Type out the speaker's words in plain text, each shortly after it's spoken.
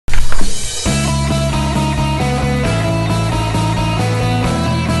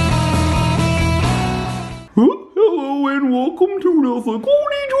welcome to the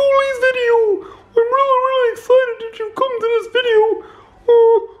SACCONEJOLYs video. I'm really excited that you've come to this video.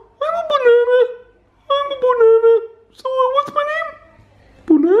 I'm a banana. So what's my name?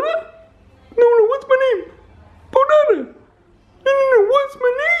 Banana? No, what's my name? Banana. No, what's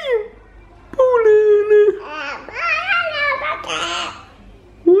my name? Banana.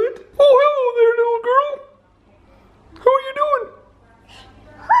 What? Oh, hello there, little girl. How are you doing?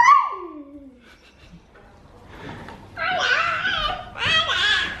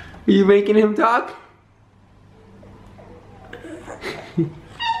 Are you making him talk?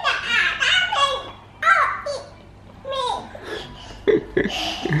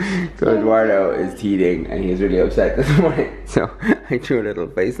 So Eduardo is teething and he's really upset this morning. So I threw a little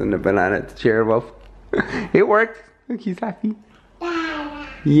face on the banana to cheer him up. It worked. Look, he's happy.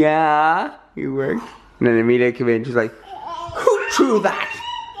 Yeah, it worked. And then Emilia came in, she's like, who threw that?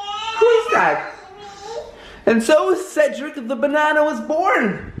 Who's that? And so Cedric the banana was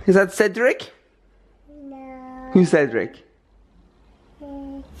born. Is that Cedric? No. Who's Cedric?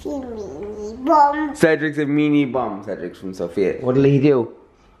 He's a mini bum. Cedric's a mini bum. Cedric's from Sophia. What'll he do?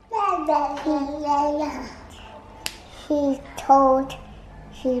 He stole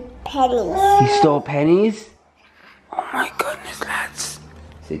his pennies. He stole pennies? Oh my goodness, lads.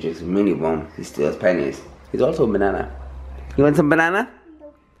 Cedric's a mini bum. He steals pennies. He's also a banana. You want some banana?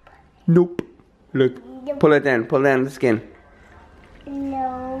 Nope. Look. Pull it down. Pull down the skin.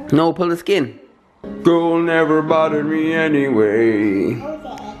 No. No, pull the skin. Girl never bothered me anyway.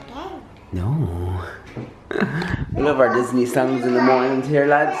 No. We love our Disney songs in the mornings here,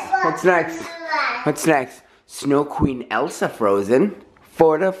 lads. What's next? What's next? Snow Queen Elsa Frozen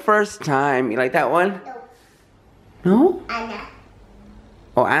for the first time. You like that one? No. Anna.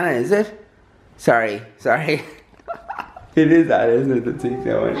 Oh, Anna, is it? Sorry. It is Anna, isn't it? That takes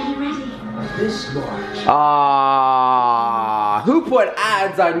that one. Are you ready? This March. Ah, who put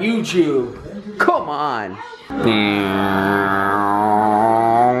ads on YouTube? Come on.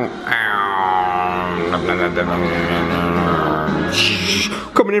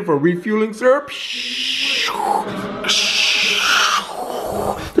 Coming in for refueling, sir.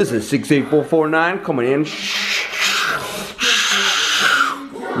 This is 68449 coming in.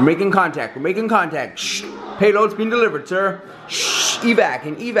 We're making contact. Payload's being delivered, sir. Evac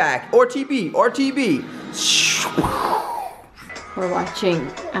and evac. Or TB. We're watching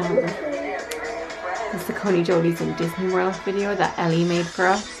the SACCONEJOLYs in Disney World video that Ellie made for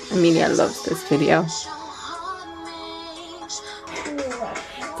us. Emilia loves this video.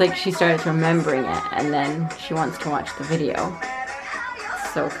 It's like she started remembering it and then she wants to watch the video.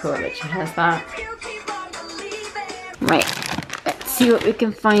 It's so cool that she has that. Right, let's see what we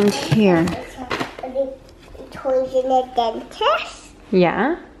can find here. Toys in the dentist.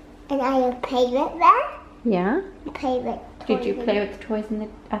 Yeah? And I have played with them. Yeah? Did you play with the toys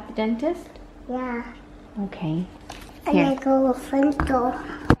at the dentist? Yeah. Okay. And I go to the front door.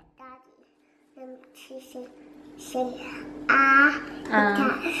 Daddy. And she said,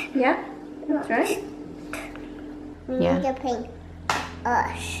 Yeah, that's right. We need to paint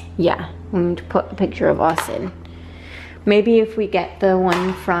us. Yeah, we need to put a picture of us in. Maybe if we get the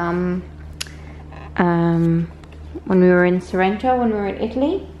one from when we were in Sorrento, when we were in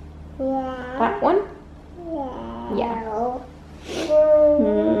Italy. Yeah. That one? Yeah.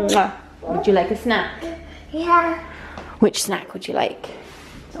 Mwah. Would you like a snack? Yeah. Which snack would you like?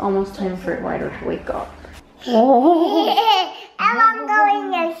 It's almost time for Eduardo to wake up. I'm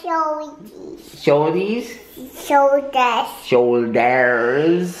going to show these. Show these?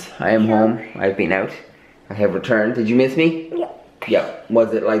 Shoulders. I am home. I've been out. I have returned. Did you miss me? Yeah.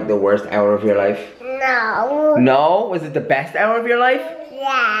 Was it like the worst hour of your life? No. No? Was it the best hour of your life?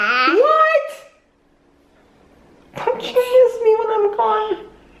 Yeah. What? Don't you miss me when I'm gone?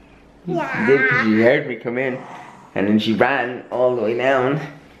 Yeah. She did, because she heard me come in. And then she ran all the way down.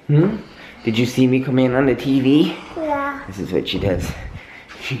 Did you see me come in on the TV? Yeah. This is what she does.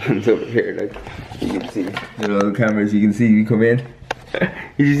 She comes over here, like, you can see. Little cameras, you can see me come in. Did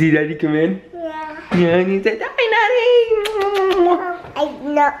you see Daddy come in? Yeah. Yeah, and he said, hi, Daddy! I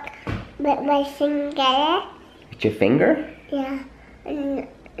knocked with my finger. With your finger? Yeah. And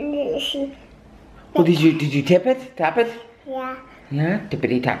she. Well, did you tip it? Tap it? Yeah. Yeah?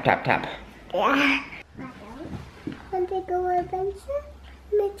 Tippity tap tap tap. Yeah. Want to go adventure?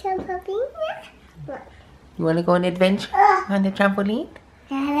 On the trampoline? What? You want to go on an adventure on the trampoline?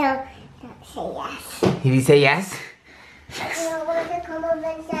 No, don't say yes. Did he say yes? I don't want to come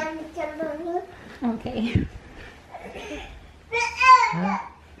adventure on the trampoline. Okay.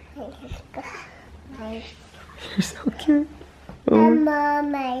 You're so cute. And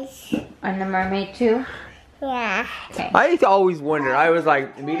mermaids. And the mermaid too? Yeah. Okay. I used to always wonder. I was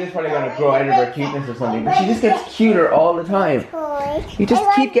like, Emilia's probably gonna grow out of her cuteness or something, but she just gets cuter all the time. You just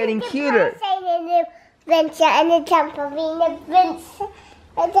keep getting cuter. Adventure and the trampoline adventure.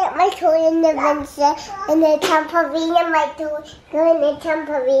 I get my toy in the adventure and the trampoline and my toy go in the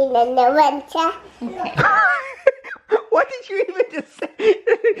trampoline and the adventure. Okay. What did you even just say?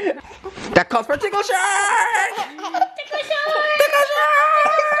 That calls for tickle shark! Tickle shark! Tickle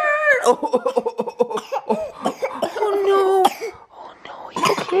shark! Oh no! Oh no! You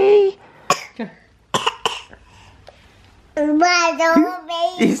okay?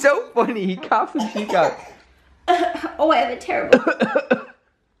 He's so funny. He coughs and she coughs. Oh, I have a terrible.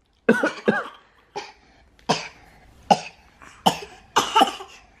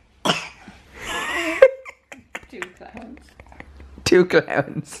 Two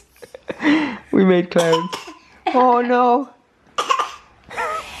clowns. We made clowns. Oh no.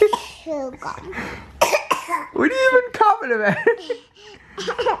 What are you even coughing about?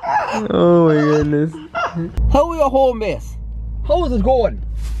 Oh my goodness. How are your home base? How is it going?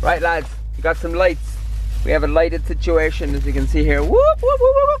 Right lads, we got some lights. We have a lighted situation as you can see here. Whoop, whoop, whoop,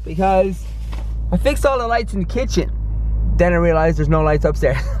 whoop, whoop, because I fixed all the lights in the kitchen. Then I realized there's no lights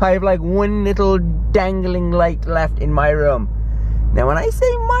upstairs. I have like one little dangling light left in my room. Now when I say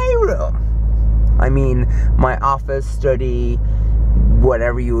my room, I mean my office, study,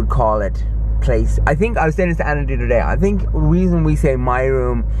 whatever you would call it, place. I think I was saying this to Anna the other day. I think the reason we say my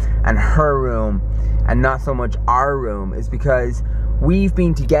room and her room and not so much our room is because we've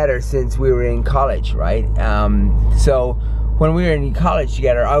been together since we were in college, right? So when we were in college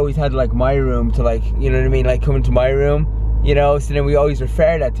together, I always had like my room to like, you know what I mean, like coming to my room, you know. So then we always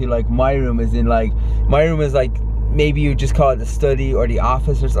refer that to like my room, as in like my room is like, maybe you just call it the study or the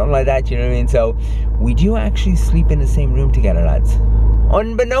office or something like that, you know what I mean? So we do actually sleep in the same room together, lads.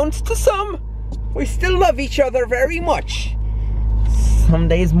 Unbeknownst to some, we still love each other very much. Some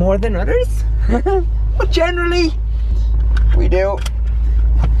days more than others, but generally we do.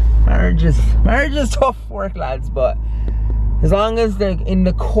 Marriage is tough work, lads, but as long as in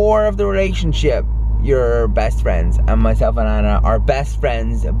the core of the relationship you're best friends, and myself and Anna are best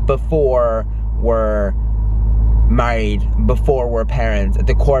friends before we're married, before we're parents, at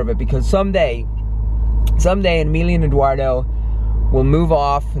the core of it, because someday Emilia and Eduardo will move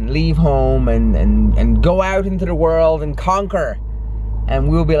off and leave home and go out into the world and conquer, and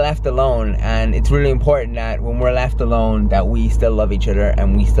we'll be left alone. And it's really important that when we're left alone that we still love each other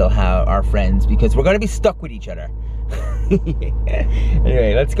and we still have our friends, because we're gonna be stuck with each other.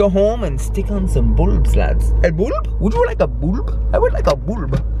 Anyway, let's go home and stick on some bulbs, lads. A bulb? Would you like a bulb? I would like a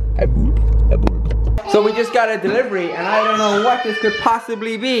bulb. A bulb? A bulb. So we just got a delivery and I don't know what this could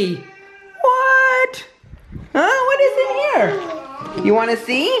possibly be. What? Huh? What is in here? You want to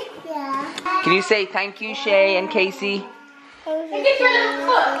see? Yeah. Can you say thank you, Shay and Casey? Thank you for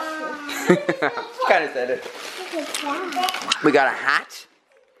the Kind of said it. We got a hat.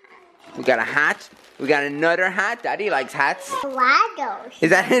 We got a hat. We got another hat. Daddy likes hats. Eduardo's.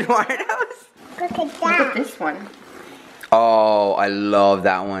 Is that Eduardo's? Look at Look that. at this one. Oh, I love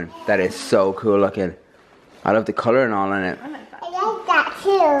that one. That is so cool looking. I love the color and all in it. I like that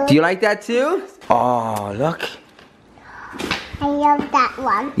too. Do you like that too? Oh, look. I love that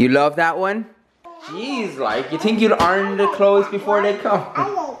one. You love that one? Jeez, like, you think you'd earn the clothes before they come? I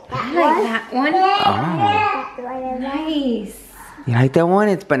like that I like that one. Oh. Nice. You like that one?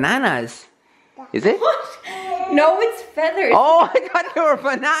 It's bananas. Is it? What? No, it's feathers. Oh, I thought they were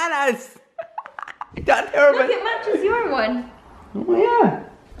bananas. I thought they were Look, bananas. it matches your one. Oh, yeah.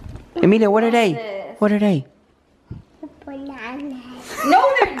 Emilia, what are they? this? What are they? Bananas.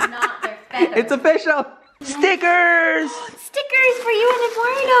 No, they're not. They're feathers. It's official. Stickers. Stickers for you and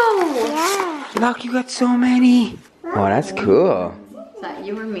Eduardo. Yeah. Look, you got so many. Oh, that's cool. Is that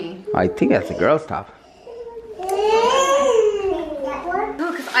you or me? I think that's a girl's top.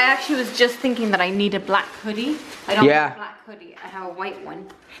 No, because I actually was just thinking that I need a black hoodie. I don't have a black hoodie. I have a white one.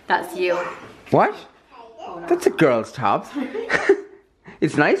 That's you. What? Oh, no. That's a girl's top.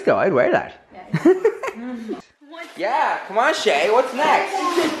 It's nice though. I'd wear that. Yeah, come on, Shay. What's next?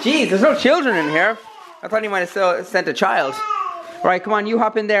 Jeez, there's no children in here. I thought you might have sent a child. All right, come on. You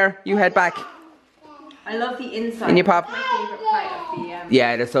hop in there. You head back. I love the inside. And you pop. It's my favorite part of the.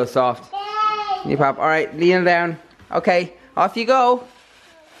 Yeah, they're so soft. You pop. All right, lean down. Okay, off you go.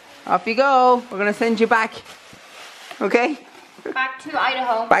 Off you go. We're gonna send you back. Okay. Back to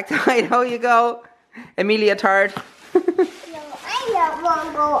Idaho. Back to Idaho you go. Emilia tired. No, I don't want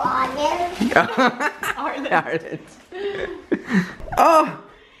to go on it. Ireland. Oh,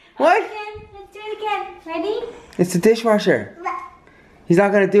 what? Again. Let's do it again. Ready? It's the dishwasher. He's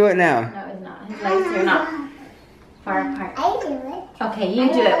not gonna do it now. No, it's not. His legs are not. Far apart. I do it. Okay, you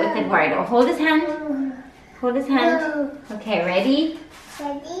do it with Eduardo. Hold his hand. Hold his hand. Okay, ready?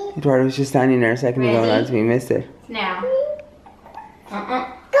 Ready? Eduardo was just standing there a second ago, lads. We missed it. Now.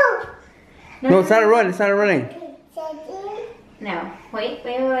 Go. No, it's not a run. It's not a running. Ready? No. Wait.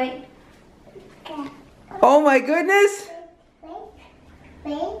 Oh my goodness!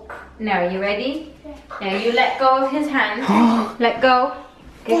 Wait. Now, you ready? Now you let go of his hand. Let go.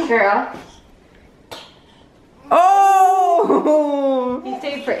 Good girl. Oh! You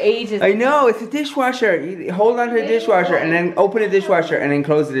stayed for ages. I know, it's a dishwasher. You hold on to the dishwasher and then open the dishwasher and then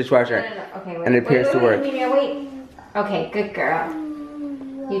close the dishwasher. No. Okay, wait. And it appears to work. Wait. Okay, good girl.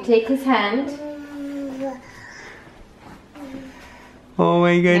 You take his hand. Oh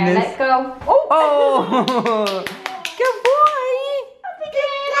my Now goodness. let go. Oh! Good boy!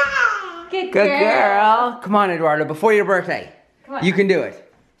 Good girl. Come on, Eduardo, before your birthday. Come on. You can do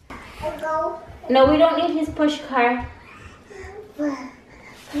it. Go. No, we don't need his push car.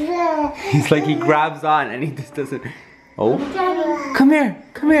 He's like he grabs on and he just doesn't. Oh. Daddy. Come here.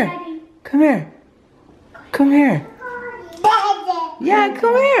 Come here. Daddy. Come here. Come here. Yeah,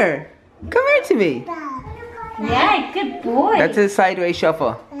 come here. Come here to me. Yeah, good boy. That's a sideways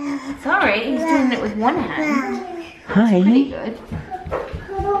shuffle. It's alright, he's doing it with one hand. Hi. Pretty good.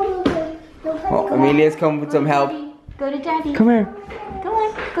 Oh, Emilia's come with some help. Go to daddy. Come here. Go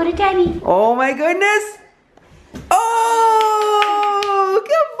on, go to daddy. Oh my goodness. Oh,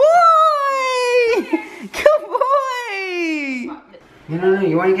 good boy. Good boy. No,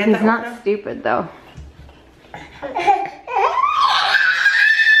 you want to get He's that? not stupid though.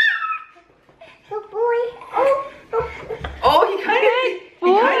 Oh, he kind of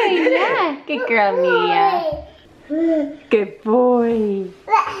did it. Good girl, Emilia. Good boy.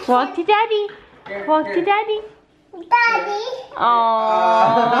 Walk to daddy. Walk to daddy. Daddy. Oh.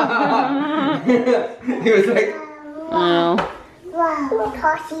 He was like, Oh. Wow.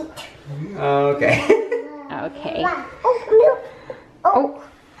 Toss it. okay. Okay. Oh.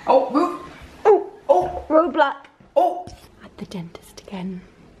 Oh, move. Oh, Roadblock. oh. At the dentist again.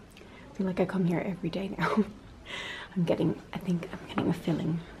 I feel like I come here every day now. I think I'm getting a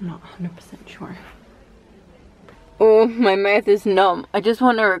filling. I'm not 100% sure. Oh, my mouth is numb. I just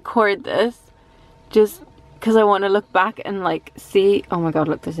want to record this. Just because I want to look back and like see. Oh my god,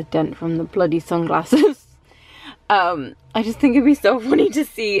 look, there's a dent from the bloody sunglasses. I just think it'd be so funny to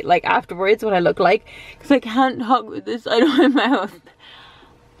see like afterwards what I look like. Because I can't talk with this side of my mouth.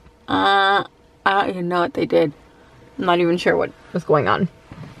 I don't even know what they did. I'm not even sure what was going on.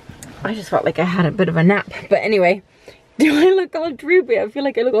 I just felt like I had a bit of a nap. But anyway, do I look all droopy? I feel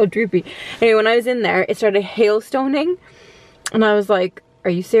like I look all droopy. Anyway, when I was in there, it started hailstoning. And I was like, are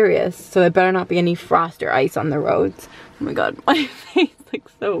you serious? So there better not be any frost or ice on the roads. Oh my god, my face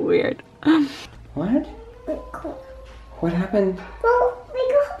looks so weird. What? What happened? Oh,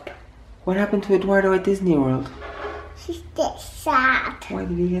 wake up. What happened to Eduardo at Disney World? She's just sad. Why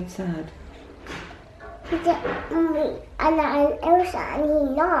did he get sad? He did meet Anna and Elsa and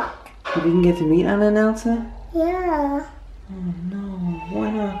he not. He didn't get to meet Anna and Elsa? Yeah. Oh no, why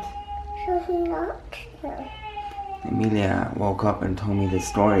not? So he not here. Emilia woke up and told me this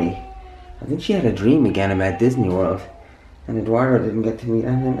story. I think she had a dream again about Disney World. And Eduardo didn't get to meet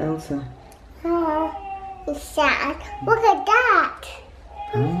Anna and Elsa. Oh, he's sad. Look at that.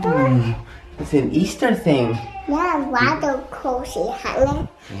 Oh, it's an Easter thing. Yeah, rather cozy hanging.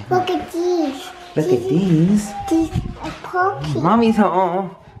 Yeah. Look at these. Look at these. These are pokey. Mommy's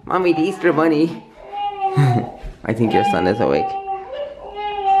home. Mommy, the Easter bunny. I think your son is awake.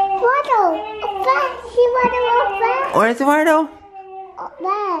 Waddle. Up there. See Waddle up there? Where's Eduardo? Up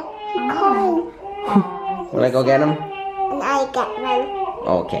there. He's coming. Will I go get him? And I get them.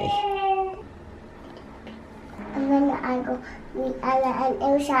 Okay. And then I go meet Anna and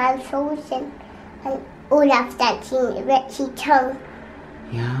Elsa and Frozen. And Olaf dancing Richie tongue.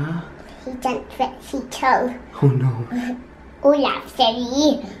 Yeah? He danced Richie tongue. Oh no. Olaf said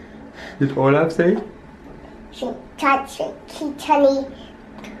he. Did Olaf say? She touched Richie tummy.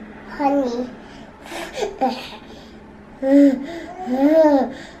 Honey.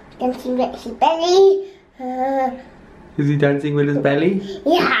 Dancing Richie belly. Is he dancing with his belly?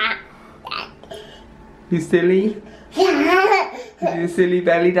 Yeah. He's silly? Yeah. Is he a silly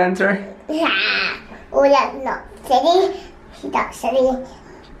belly dancer? Yeah. Olaf not silly. He's not silly.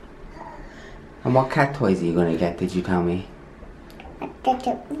 And what cat toys are you gonna get, did you tell me? That's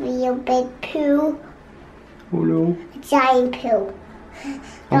a real big poo. Oh no. A giant poo. And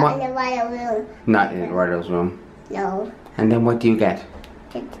Not what? in the water room. Not in Eduardo's room. No. And then what do you get?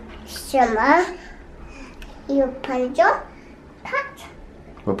 Summer. Rapunzel. Cat.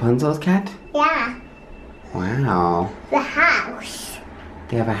 Rapunzel's cat? Yeah. Wow. The house.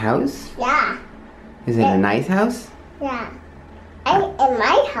 They have a house? Yeah. Is it a nice house? Yeah. I'm in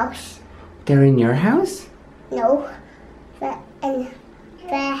my house. They're in your house? No. In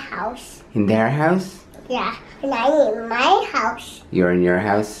their house. In their house? Yeah. And I'm in my house. You're in your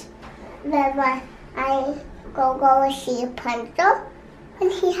house? But I go see Rapunzel in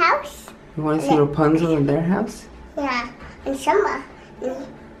his house. You want to see Rapunzel in their house? Yeah. And Summer.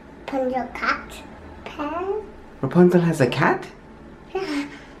 Rapunzel cat. Pen. Rapunzel has a cat? Yeah.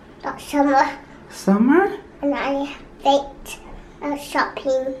 Not Summer. Summer? And I baked a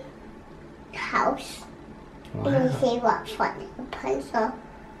shopping house. Wow. And you see what's what Rapunzel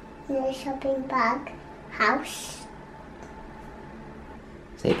in the shopping bag house.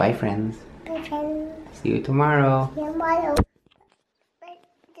 Say bye, friends. Bye, friends. See you tomorrow. Tomorrow.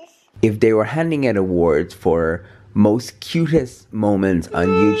 If they were handing out awards for most cutest moments on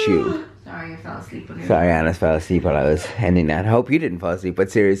YouTube. Sorry, I fell asleep on your Sorry, Anna fell asleep while I was ending that. I hope you didn't fall asleep, but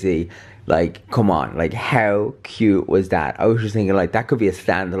seriously, like, come on, like, how cute was that? I was just thinking, like, that could be a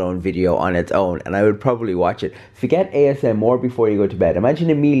standalone video on its own, and I would probably watch it. Forget ASMR before you go to bed. Imagine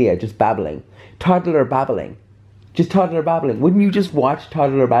Emilia just babbling. Toddler babbling. Just toddler babbling. Wouldn't you just watch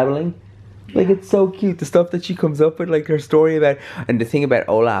toddler babbling? Like, it's so cute, the stuff that she comes up with, like her story about, and the thing about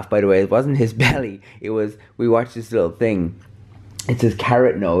Olaf, by the way, it wasn't his belly, it was, we watched this little thing, it's his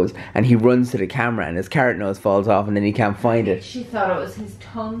carrot nose, and he runs to the camera, and his carrot nose falls off, and then he can't find it. She thought it was his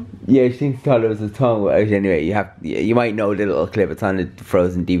tongue. Yeah, she thought it was his tongue. Anyway, you might know the little clip, it's on the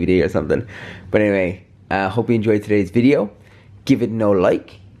frozen DVD or something. But anyway, hope you enjoyed today's video. Give it no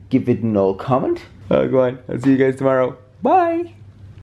like, give it no comment. Oh, go on, I'll see you guys tomorrow. Bye!